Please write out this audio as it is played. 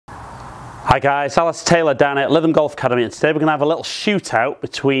Hi guys, Alice Taylor down at Lytham Golf Academy, and today we're going to have a little shootout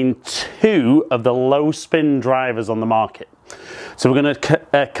between two of the low spin drivers on the market. So we're going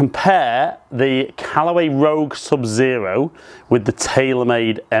to compare the Callaway Rogue Sub-Zero with the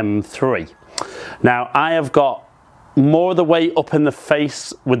TaylorMade M3. Now I have got more of the weight up in the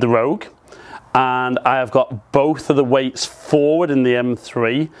face with the Rogue, and I have got both of the weights forward in the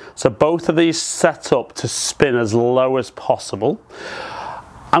M3, so both of these set up to spin as low as possible.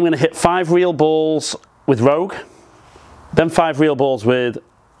 I'm going to hit 5 real balls with Rogue, then 5 real balls with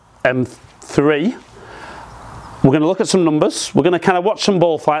M3. We're going to look at some numbers. We're going to kind of watch some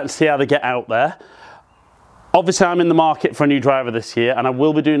ball flight and see how they get out there. Obviously I'm in the market for a new driver this year, and I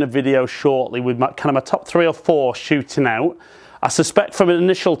will be doing a video shortly with my top 3 or 4 shooting out. I suspect from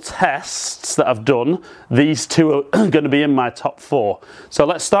initial tests that I've done, these two are going to be in my top 4. So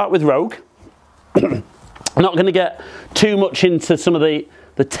let's start with Rogue. I'm not going to get too much into some of the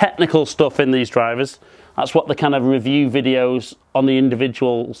technical stuff in these drivers. That's what the kind of review videos on the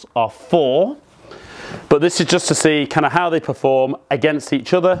individuals are for. But this is just to see kind of how they perform against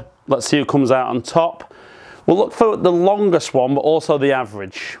each other. Let's see who comes out on top. We'll look for the longest one, but also the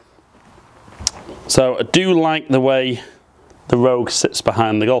average. So I do like the way the Rogue sits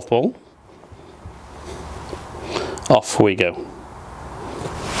behind the golf ball. Off we go.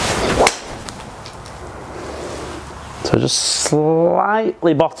 So just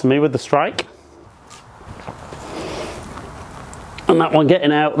slightly bottomy with the strike. And that one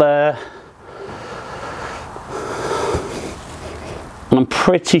getting out there. And I'm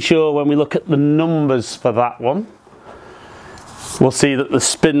pretty sure when we look at the numbers for that one, we'll see that the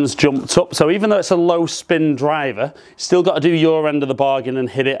spin's jumped up. So even though it's a low spin driver, you still got to do your end of the bargain and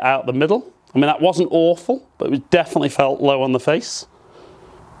hit it out the middle. I mean, that wasn't awful, but it definitely felt low on the face.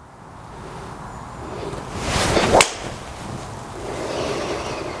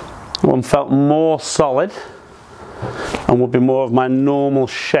 One felt more solid and would be more of my normal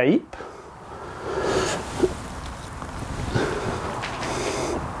shape.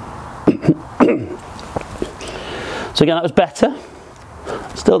 So again, that was better.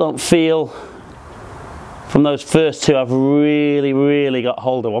 Still don't feel from those first two I've really got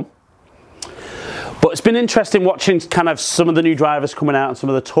hold of one. But it's been interesting watching kind of some of the new drivers coming out and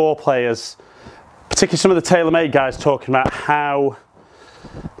some of the tour players, particularly some of the TaylorMade guys, talking about how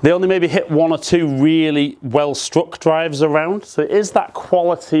they only maybe hit 1 or 2 really well struck drives around. So it is that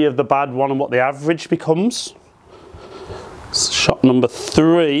quality of the bad one and what the average becomes. So shot number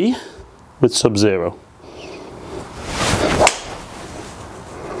 3 with Sub-Zero.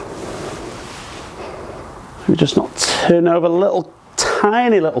 We just not turn over a little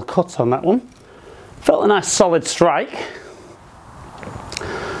tiny little cut on that one. Felt a nice solid strike.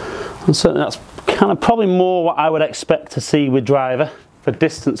 And certainly that's kind of probably more what I would expect to see with driver for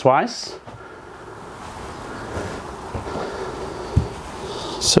distance wise.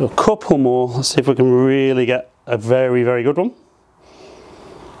 So a couple more, let's see if we can really get a very good one.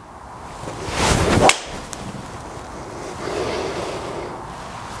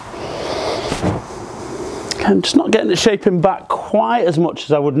 I'm just not getting it shaping back quite as much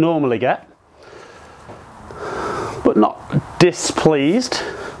as I would normally get, but not displeased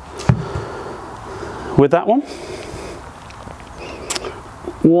with that one.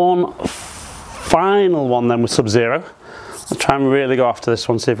 One final one then with Sub-Zero. I'll try and really go after this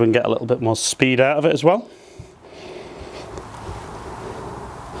one, see if we can get a little bit more speed out of it as well.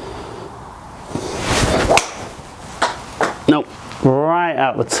 Nope, right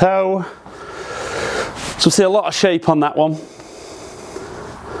out the toe. So we'll see a lot of shape on that one.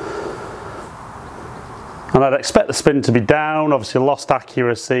 And I'd expect the spin to be down, obviously lost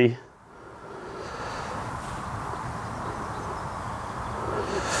accuracy.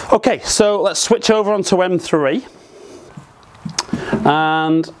 Okay, so let's switch over onto M3.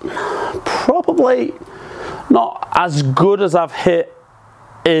 And probably not as good as I've hit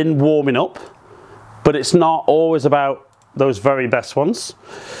in warming up, but it's not always about those very best ones.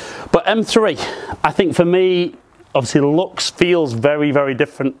 But M3, I think for me, obviously looks, feels very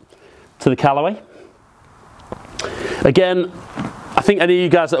different to the Callaway. Again, I think any of you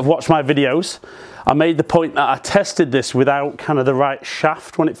guys that have watched my videos, I made the point that I tested this without kind of the right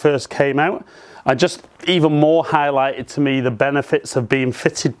shaft when it first came out. I just even more highlighted to me the benefits of being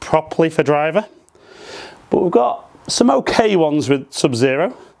fitted properly for driver. But we've got some okay ones with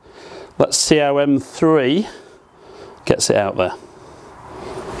Sub-Zero. Let's see how M3 gets it out there.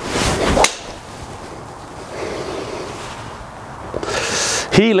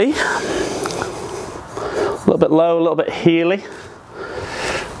 Heely, a little bit low, a little bit heely.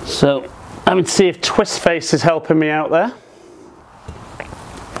 So I mean, see if twist face is helping me out there.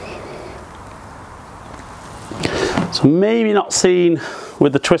 So maybe not seen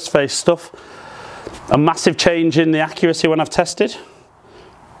with the twist face stuff a massive change in the accuracy when I've tested,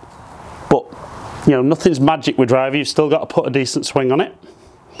 but you know, nothing's magic with driver. You've still got to put a decent swing on it.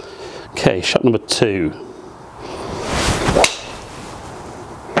 Okay, shot number 2.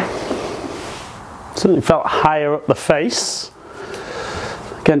 Certainly felt higher up the face.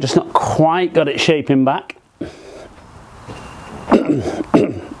 Again, just not quite got it shaping back.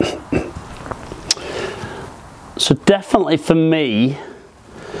 So definitely for me,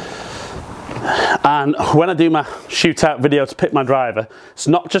 and when I do my shootout video to pick my driver, it's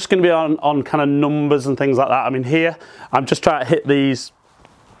not just going to be on kind of numbers and things like that. I mean, here I'm just trying to hit these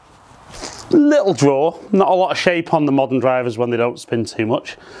little draw, not a lot of shape on the modern drivers when they don't spin too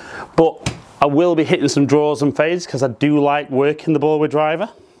much, but I will be hitting some draws and fades because I do like working the ball with driver.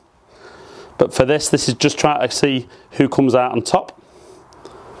 But for this is just trying to see who comes out on top.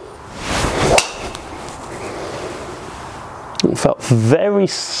 It felt very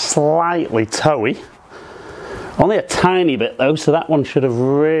slightly toey, only a tiny bit though, so that one should have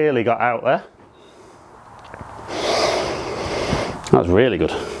really got out there. That was really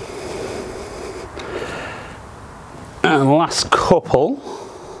good. And last couple,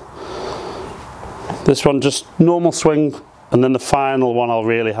 this one just normal swing, and then the final one I'll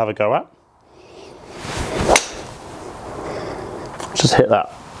really have a go at. Just hit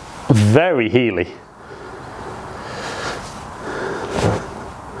that very heely.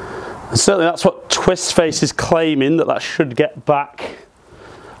 And certainly that's what twist face is claiming, that should get back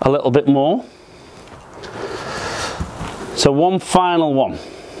a little bit more. So one final one.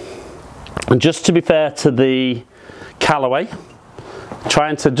 And just to be fair to the Callaway,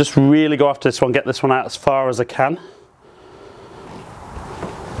 trying to just really go after this one, get this one out as far as I can.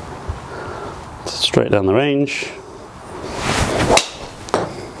 Straight down the range.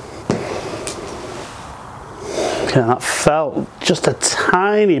 Okay, that felt just a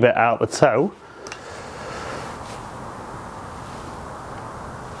tiny bit out the toe.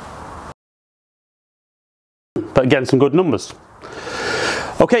 But again, some good numbers.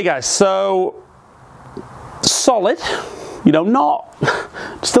 Okay guys, so solid, you know,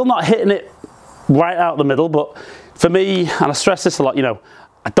 still not hitting it right out the middle, but for me, and I stress this a lot, you know,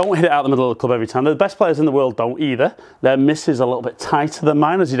 I don't hit it out the middle of the club every time. The best players in the world don't either. Their miss is a little bit tighter than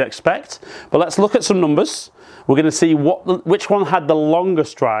mine, as you'd expect. But let's look at some numbers. We're going to see which one had the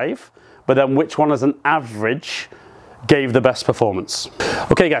longest drive, but then which one as an average gave the best performance.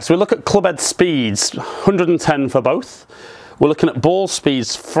 Okay guys, so we look at club head speeds, 110 for both. We're looking at ball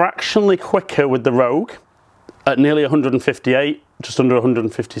speeds fractionally quicker with the Rogue at nearly 158, just under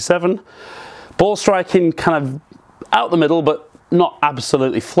 157. Ball striking kind of out the middle, but not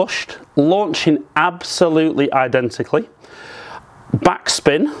absolutely flushed. Launching absolutely identically.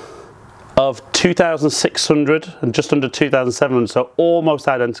 Backspin of 2,600 and just under 2,700, so almost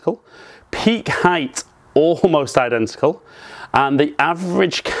identical. Peak height almost identical, and the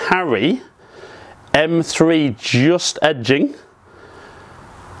average carry M3 just edging,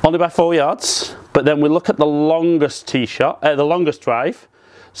 only by 4 yards. But then we look at the longest tee shot, the longest drive.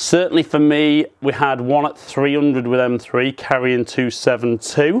 Certainly for me, we had one at 300 with M3 carrying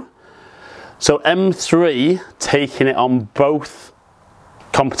 272. So M3 taking it on both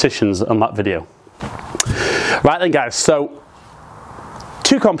competitions on that video. Right then guys, so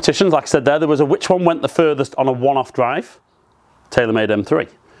 2 competitions, like I said there was a which one went the furthest on a one-off drive, TaylorMade M3.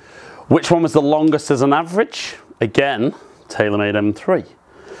 Which one was the longest as an average? Again, TaylorMade M3.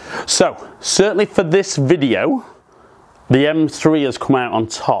 So certainly for this video, the M3 has come out on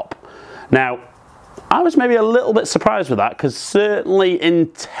top. Now, I was maybe a little bit surprised with that, because certainly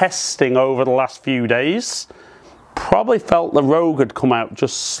in testing over the last few days, probably felt the Rogue had come out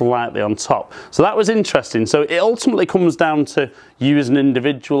just slightly on top. So that was interesting. So it ultimately comes down to you as an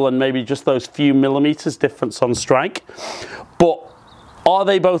individual and maybe just those few millimeters difference on strike. But are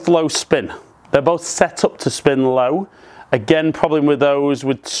they both low spin? They're both set up to spin low. Again, problem with those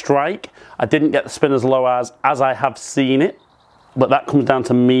with strike, I didn't get the spin as low as I have seen it, but that comes down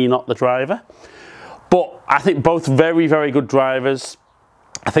to me, not the driver. But I think both very, very good drivers.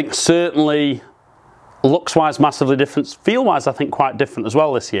 I think certainly looks-wise massively different, feel-wise I think quite different as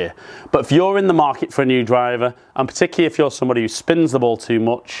well this year. But if you're in the market for a new driver, and particularly if you're somebody who spins the ball too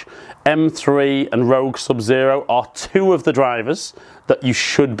much, M3 and Rogue Sub-Zero are 2 of the drivers that you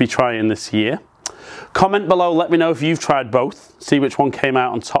should be trying this year. Comment below, let me know if you've tried both, see which one came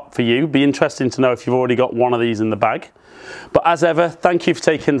out on top for you. Be interesting to know if you've already got one of these in the bag. But as ever, thank you for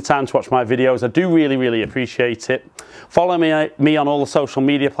taking the time to watch my videos. I do really, really appreciate it. Follow me on all the social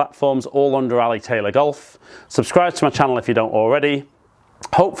media platforms, all under Ali Taylor Golf. Subscribe to my channel if you don't already.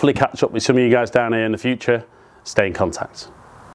 Hopefully catch up with some of you guys down here in the future. stay in contact.